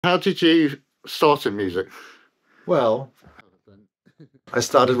How did you start in music? Well, I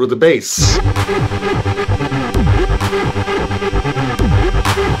started with the bass.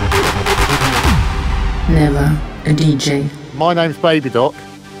 Never a DJ. My name's Baby Doc,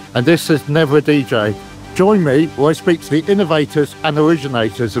 and this is Never a DJ. Join me where I speak to the innovators and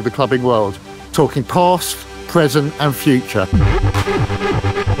originators of the clubbing world, talking past, present and future.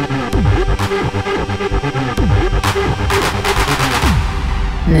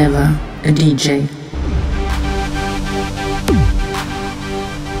 Never a DJ.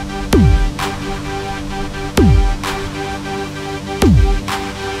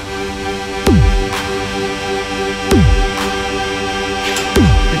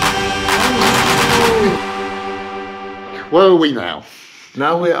 Where are we now?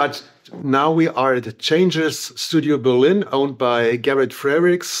 Now we are at the Changes Studio Berlin, owned by Gerrit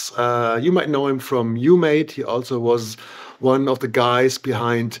Frerichs. You might know him from UMate. He also was one of the guys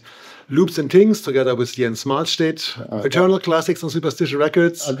behind Loops and Things, together with Jens Malstedt, Eternal Classics on Superstition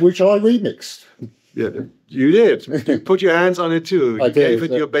Records. Which I remixed. Yeah, you did. You put your hands on it too. You gave it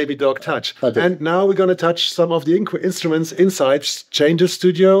your Baby Dog touch. And now we're going to touch some of the instruments inside Changes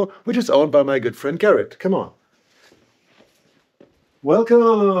Studio, which is owned by my good friend Gerrit. Come on.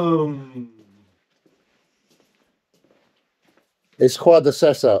 Welcome. It's quite a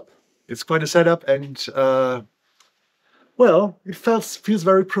setup. It's quite a setup, and well, it feels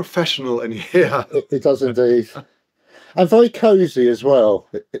very professional in here. It does indeed, and very cozy as well.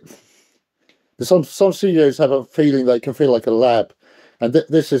 Some studios have a feeling they can feel like a lab, and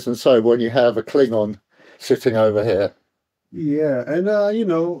this isn't so when you have a Klingon sitting over here. Yeah, and you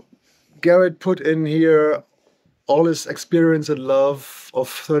know, Gerrit put in here all his experience and love of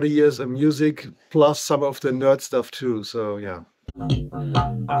 30 years of music, plus some of the nerd stuff too. So yeah.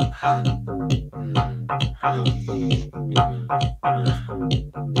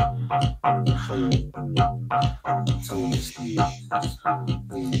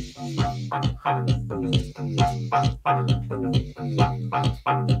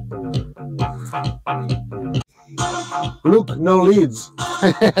 Look, no leads.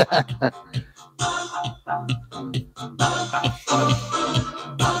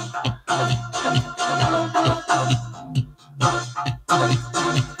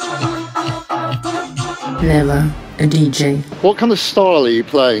 Never a DJ. What kind of style are you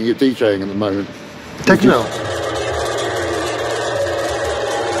playing? You're DJing at the moment. Techno.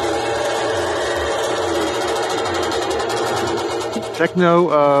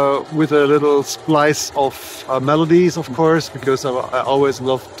 Techno with a little splice of melodies, of course, because I always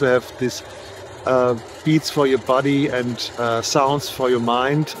love to have this beats for your body and sounds for your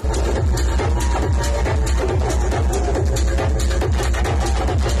mind.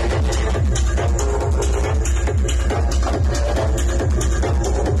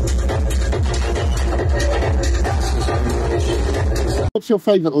 What's your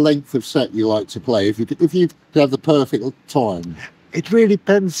favourite length of set you like to play? If you have the perfect time. It really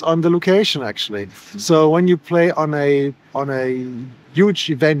depends on the location, actually. So when you play on a huge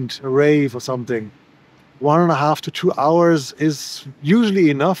event, a rave or something, 1.5 to 2 hours is usually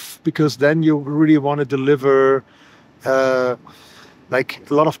enough, because then you really want to deliver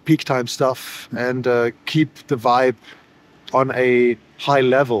like a lot of peak time stuff and keep the vibe on a high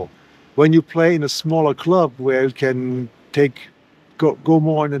level. When you play in a smaller club where you can go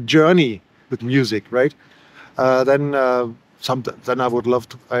more on a journey with music, right? Then I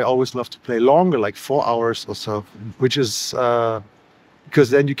always love to play longer, like 4 hours or so, which is because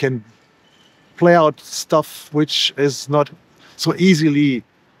then you can play out stuff which is not so easily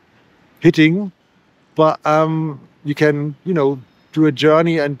hitting, but you can, you know, do a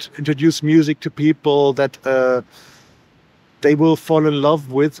journey and introduce music to people that they will fall in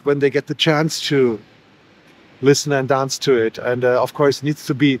love with when they get the chance to listen and dance to it. And of course, it needs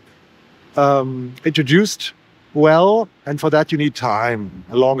to be introduced well, and for that you need time,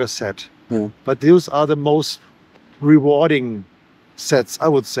 a longer set. Yeah. But those are the most rewarding sets, I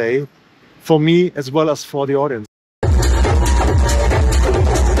would say, for me as well as for the audience.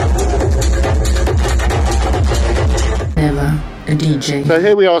 Never a DJ. So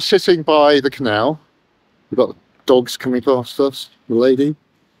here we are sitting by the canal. We've got dogs coming past us, the lady.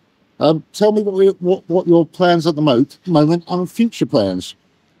 Tell me what your plans at the moment and future plans.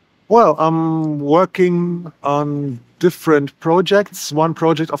 Well, I'm working on different projects. One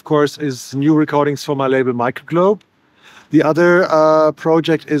project, of course, is new recordings for my label Microglobe. The other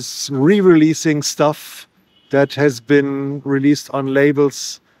project is re-releasing stuff that has been released on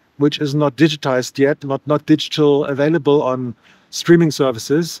labels which is not digitized yet, not digital available on streaming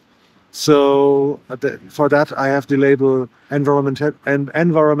services. So for that, I have the label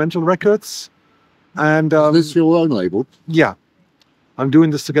Environmental Records. And Is this your own label? yeah, I'm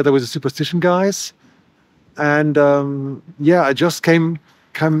doing this together with the Superstition guys. And yeah, I just come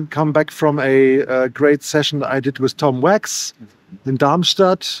back from a great session that I did with Tom Wax in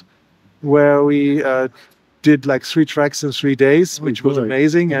Darmstadt, where we did like 3 tracks in 3 days, which was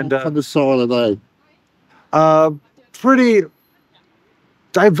amazing. And what kind of style are they? pretty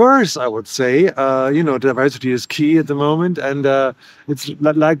diverse, I would say. You know, diversity is key at the moment, and it's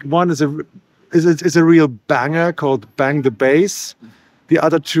like one is a real banger called Bang the Bass. The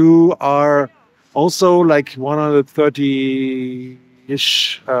other 2 are also like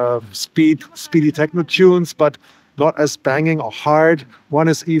 130-ish speedy techno tunes, but not as banging or hard. One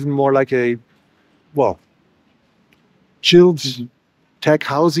is even more like a, well, chilled tech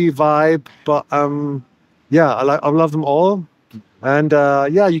housey vibe. But yeah, I love them all. And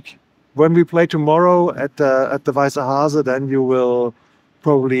yeah, when we play tomorrow at the Weiße Hase, then you will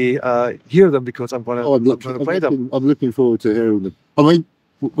probably hear them, because I'm gonna play them. I'm looking forward to hearing them. I mean,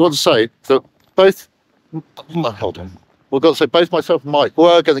 we've got to say that both. Hold on. We've got to say both myself and Mike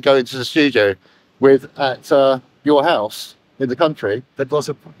were going to go into the studio at your house in the country. That was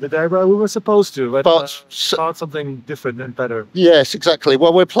the day we were supposed to, but start something different and better. Yes, exactly.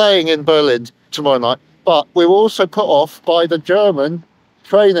 Well, we're playing in Berlin tomorrow night, but we were also put off by the German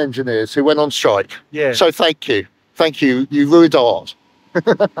train engineers who went on strike. Yeah. So thank you. You ruined our art.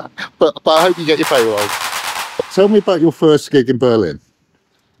 but I hope you get your pay rise. Tell me about your first gig in Berlin.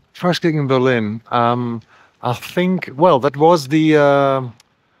 First gig in Berlin. I think, well, that was in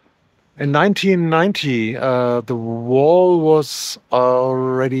 1990. The wall was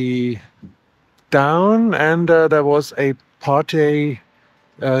already down, and there was a party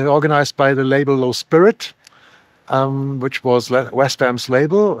organized by the label Low Spirit, which was West Ham's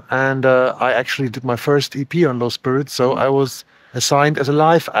label, and I actually did my first EP on Low Spirit, so I was assigned as a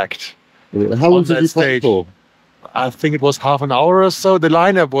live act. How long did you play for? I think it was half an hour or so. The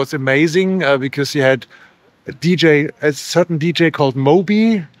lineup was amazing because you had a certain DJ called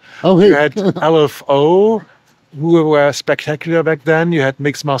Moby. Oh, hey. You had LFO, who were spectacular back then. You had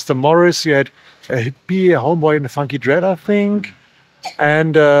Mixmaster Morris. You had a Homeboy and a Funky Dread, I think,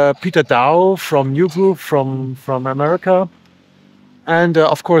 and Peter Dow from New Group from America, and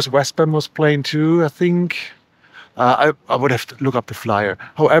of course Westbam was playing too, I think. I would have to look up the flyer.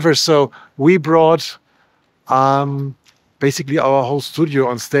 However, so we brought basically our whole studio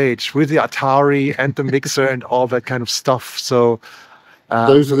on stage with the Atari and the mixer and all that kind of stuff. So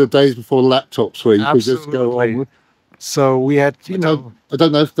those are the days before laptops where you could just go on. So we had, I don't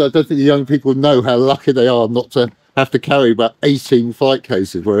think the young people know how lucky they are not to have to carry about 18 flight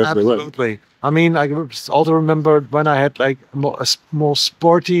cases wherever they went. Absolutely. I mean, I also remember when I had like more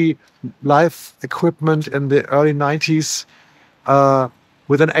sporty live equipment in the early 90s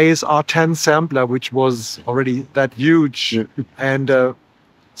with an ASR 10 sampler, which was already that huge and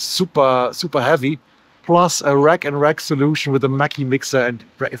super heavy, plus a rack and rack solution with a Mackie mixer and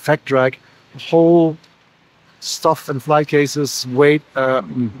effect rack. Whole stuff and flight cases weighed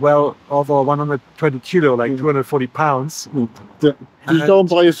well over 120 kilo, like 240 pounds. Did you go on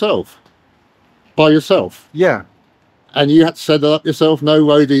by yourself? By yourself? Yeah. And you had to set it up yourself, no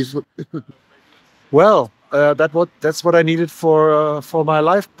roadies? Well, that's what I needed for my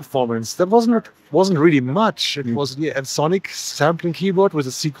live performance. That wasn't really much. It was a Sonic sampling keyboard with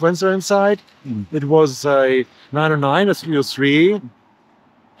a sequencer inside. It was a 909, a 303. I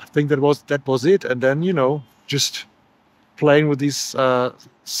think that was it. And then, just playing with these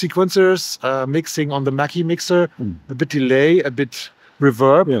sequencers, mixing on the Mackie mixer, a bit delay, a bit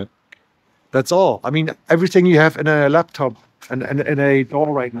reverb. Yeah. That's all. I mean, everything you have in a laptop and in a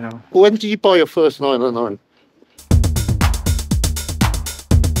DAW right now. When did you buy your first 909?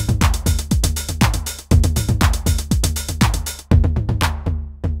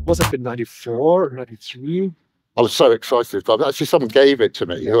 Was it in 94 or 93? I was so excited. Actually, someone gave it to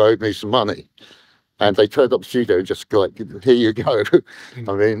me who owed me some money. And they turned up the studio and just like, here you go.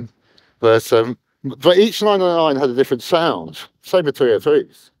 I mean, but each 909 had a different sound. Same with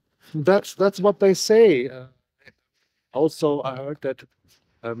 303s. That's what they say. Also, I heard that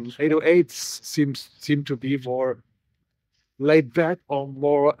 808s seem to be more laid back or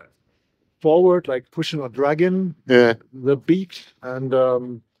more forward, like pushing or dragging the beat. And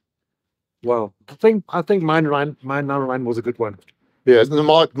well, I think my 909 was a good one. Yeah,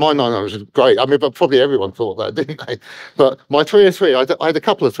 my 909 was great. I mean, but probably everyone thought that, didn't they? But my 303, I had a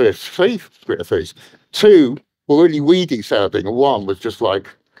couple of 303s. 2 were really weedy sounding, and 1 was just like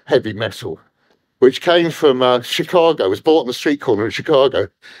heavy metal, which came from Chicago. It was bought on the street corner in Chicago.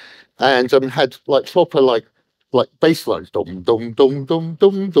 and had like proper like bass lines, dum dum dum dum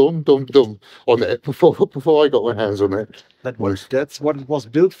dum dum dum dum on it before I got my hands on it. That's what it was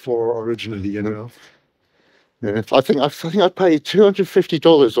built for originally, you know. Yeah, I think I paid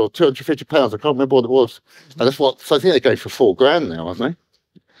 $250 or £250. I can't remember what it was, and that's what. So I think they go for $4,000 now, aren't they?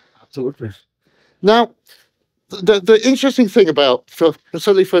 Absolutely. Now, the interesting thing about,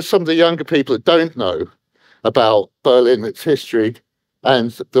 certainly for some of the younger people that don't know about Berlin, its history, and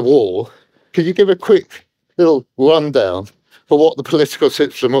the war, can you give a quick little rundown for what the political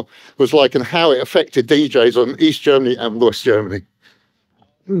system was like and how it affected DJs on East Germany and West Germany?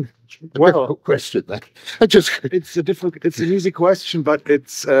 Well, question that. It's an easy question, but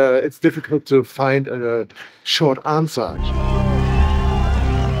it's difficult to find a short answer.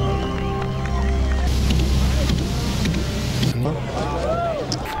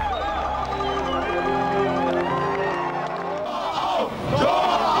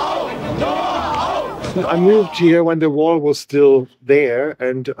 I moved here when the wall was still there,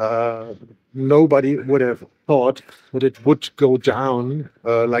 and nobody would have thought that it would go down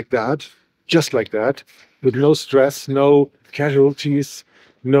like that, just like that, with no stress, no casualties,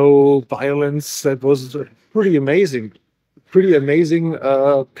 no violence. That was pretty amazing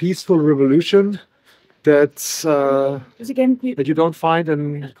peaceful revolution that you don't find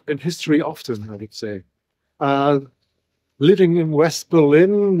in history often, I would say. Living in West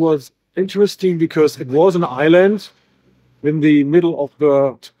Berlin was interesting because it was an island in the middle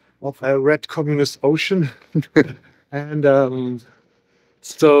of a red communist ocean, and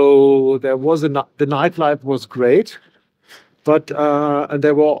so there was the nightlife was great, but and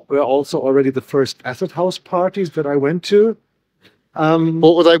there were also already the first acid house parties that I went to.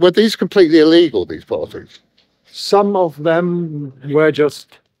 What were they? Were these completely illegal? These parties? Some of them were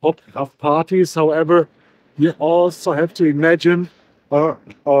just pop-up parties. However, you also have to imagine or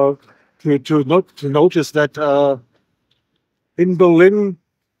to notice that in Berlin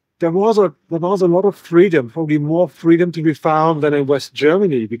there was a lot of freedom, probably more freedom to be found than in West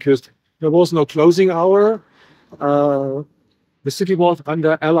Germany, because there was no closing hour. The city was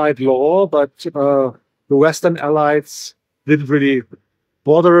under Allied law, but the Western Allies didn't really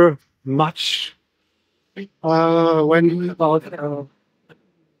bother much when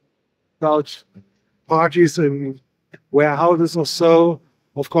about parties in warehouses or so.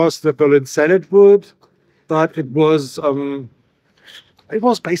 Of course, the Berlin Senate would, but it was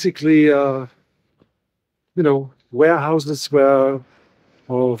basically warehouses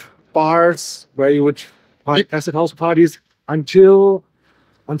or bars where you would find acid house parties until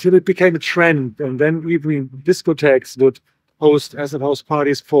it became a trend, and then even discotheques would host acid house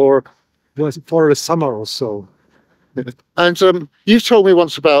parties for the summer or so. And you've told me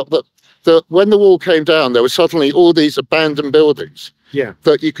once about that when the wall came down, there were suddenly all these abandoned buildings. Yeah.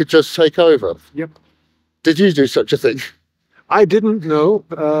 That you could just take over. Yep. Did you do such a thing? I didn't know,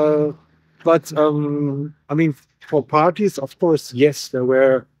 but I mean, for parties, of course, yes, there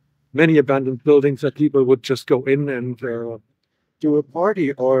were many abandoned buildings that people would just go in and do a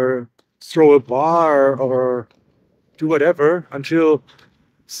party or throw a bar or do whatever until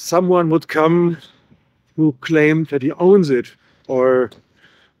someone would come who claimed that he owns it, or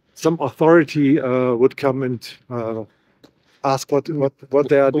some authority would come and ask what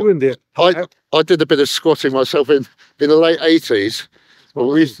they are doing there. I did a bit of squatting myself in the late 80s.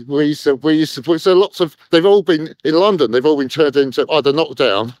 We used to, so lots of, they've all been in London, they've all been turned into either knocked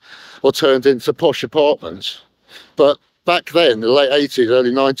down or turned into posh apartments. But back then, the late 80s,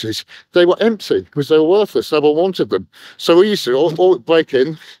 early 90s, they were empty because they were worthless. No one wanted them. So we used to all break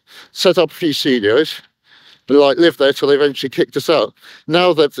in, set up a few studios, and live there till they eventually kicked us out.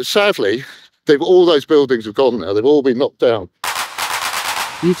 Now that, sadly, all those buildings have gone now. They've all been knocked down.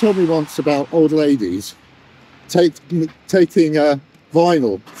 You told me once about old ladies taking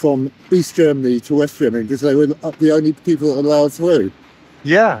vinyl from East Germany to West Germany because they were the only people allowed through.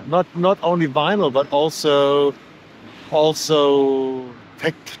 Yeah, not only vinyl, but also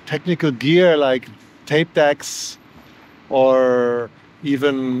technical gear like tape decks or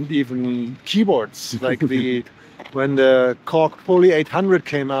even keyboards. Like when the Korg Poly 800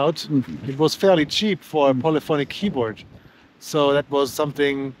 came out, it was fairly cheap for a polyphonic keyboard. So that was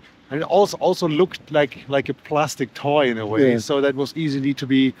something, and it also looked like a plastic toy in a way. Yeah. So that was easily to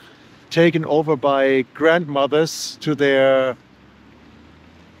be taken over by grandmothers to their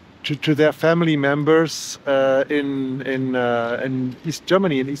family members in East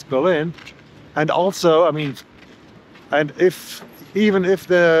Germany, in East Berlin. And also, I mean, and even if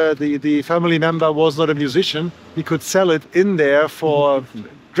the family member was not a musician, he could sell it in there for a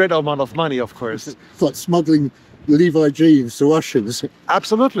great amount of money, of course. It's like smuggling Levi jeans to Russians.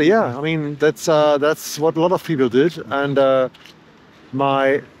 Absolutely, yeah. I mean, that's what a lot of people did, and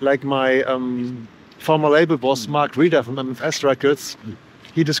my former label boss Mark Reeder from MFS Records,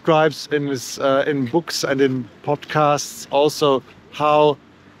 he describes in his in books and in podcasts also how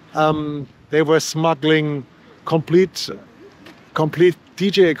they were smuggling complete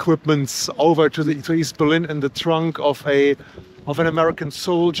DJ equipments over to East Berlin in the trunk of an American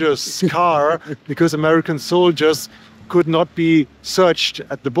soldier's car, because American soldiers could not be searched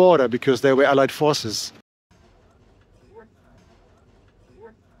at the border because they were Allied forces.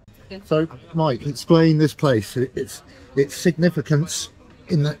 So, Mike, explain this place, its significance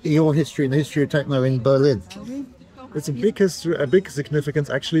in your history and the history of techno in Berlin. It's a big history, a big significance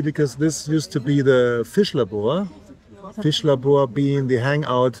actually, because this used to be the Fischlabor. Fischlabor being the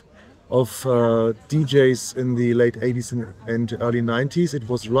hangout of DJs in the late 80s and early 90s. It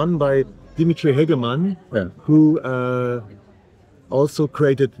was run by Dimitri Hegemann, who also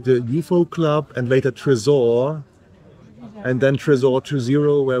created the UFO Club and later Tresor, and then Tresor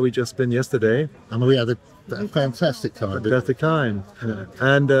 2.0, where we just been yesterday. And we had a fantastic time. Fantastic time. Yeah.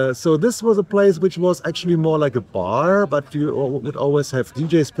 And so this was a place which was actually more like a bar, but you would always have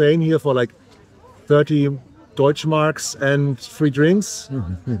DJs playing here for like 30 Deutschmarks and free drinks.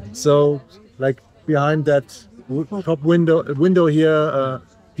 So like behind that top window here,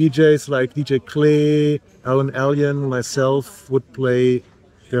 DJs like DJ Clay, Alan Allen, myself would play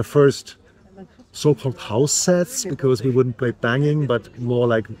their first so-called house sets, because we wouldn't play banging, but more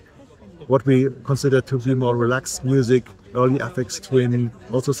like what we consider to be more relaxed music, early Aphex Twin,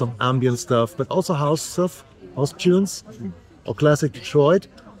 also some ambient stuff, but also house stuff, house tunes, or classic Detroit.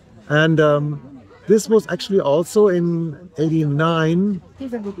 And this was actually also in '89.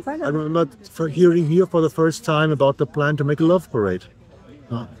 I remember hearing here for the first time about the plan to make a love parade,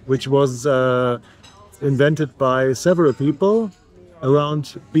 which was invented by several people,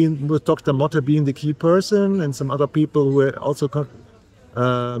 around with Dr. Motte being the key person, and some other people who were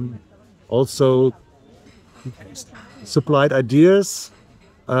also supplied ideas,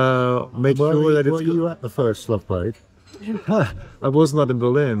 made sure that it's... Were you at the first love parade? I was not in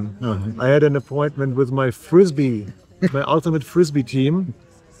Berlin. I had an appointment with my my ultimate frisbee team.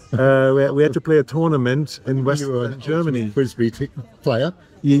 We had to play a tournament in West Germany. Frisbee player?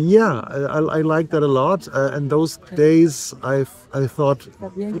 Yeah, I liked that a lot. And those days, I thought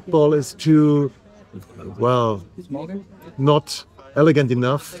football is too, well, not elegant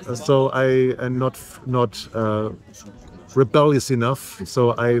enough. So I am not rebellious enough.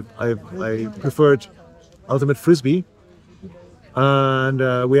 So I preferred ultimate frisbee.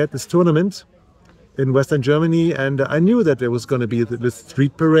 And we had this tournament in Western Germany, and I knew that there was going to be this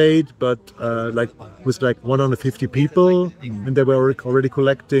street parade, but with 150 people, and they were already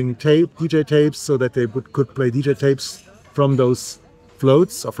collecting DJ tapes, so that they could play DJ tapes from those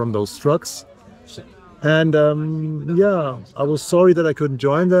floats or from those trucks. And yeah, I was sorry that I couldn't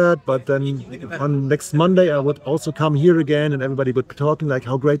join that, but then on next Monday I would also come here again, and everybody would be talking like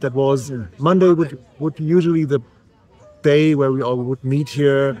how great that was. Monday would usually the day where we all would meet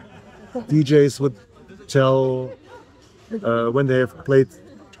here. DJs would tell when they have played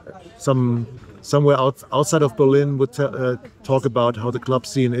somewhere outside of Berlin, would talk about how the club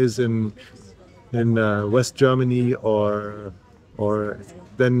scene is in West Germany, or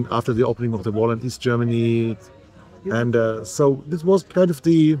then after the opening of the wall in East Germany. And so this was kind of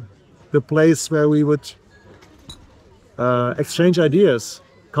the place where we would exchange ideas,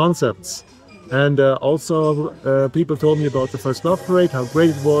 concepts. And also people told me about the first love parade, how great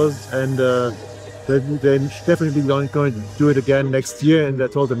it was, and they're definitely going to do it again next year. And I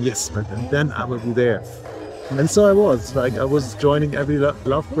told them yes, and then I will be there. And so I was joining every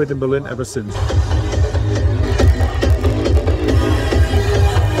love parade in Berlin ever since.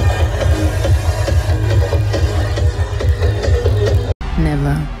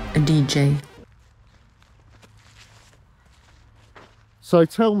 Never a DJ. So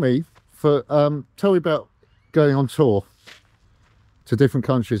tell me about going on tour to different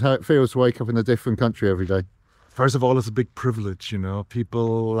countries, how it feels to wake up in a different country every day. First of all, it's a big privilege, you know.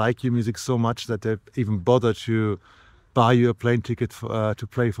 People like your music so much that they even bother to buy you a plane ticket to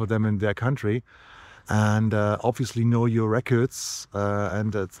play for them in their country, and obviously know your records.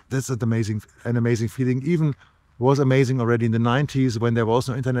 And this is an amazing feeling. Even was amazing already in the 90s when there was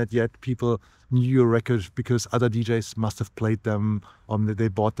no internet yet. People knew your records because other DJs must have played them, or they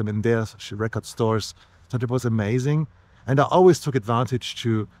bought them in their record stores. So it was amazing. And I always took advantage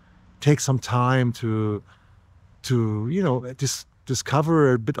to take some time to you know,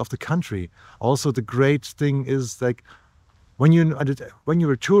 discover a bit of the country. Also, the great thing is, like, when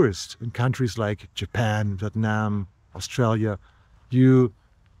you're a tourist in countries like Japan, Vietnam, Australia, you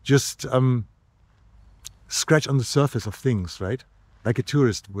just scratch on the surface of things, right? Like a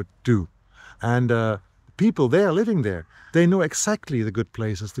tourist would do. And people there living there, they know exactly the good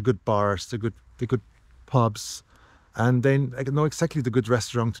places, the good bars, the good pubs, and they know exactly the good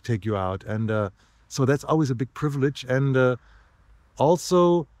restaurant to take you out. And so that's always a big privilege. And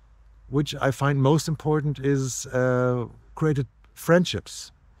also, which I find most important, is created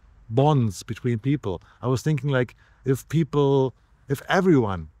friendships, bonds between people. I was thinking, like, if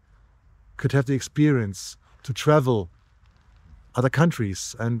everyone could have the experience to travel other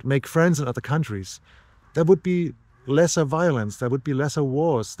countries and make friends in other countries, there would be lesser violence, there would be lesser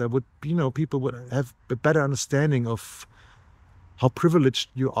wars, there would, people would have a better understanding of how privileged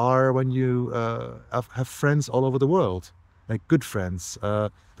you are when you have friends all over the world, like good friends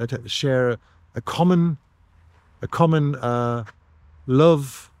that share a common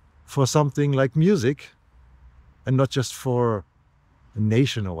love for something like music, and not just for a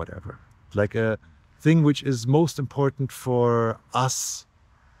nation or whatever. Like a thing which is most important for us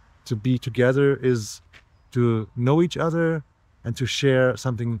to be together is to know each other and to share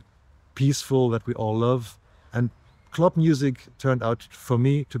something peaceful that we all love. And club music turned out for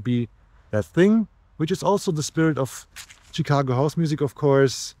me to be that thing, which is also the spirit of Chicago house music, of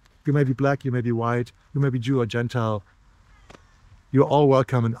course. You may be black, you may be white, you may be Jew or Gentile. You're all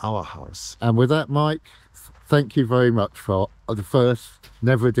welcome in our house. And with that, Mike, thank you very much for the first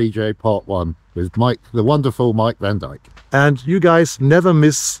Never a DJ Part 1 with Mike, the wonderful Mike Van Dijk. And you guys never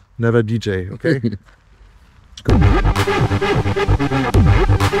miss Never DJ, okay?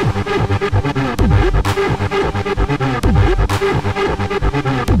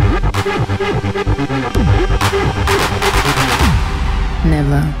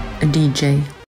 Never a DJ.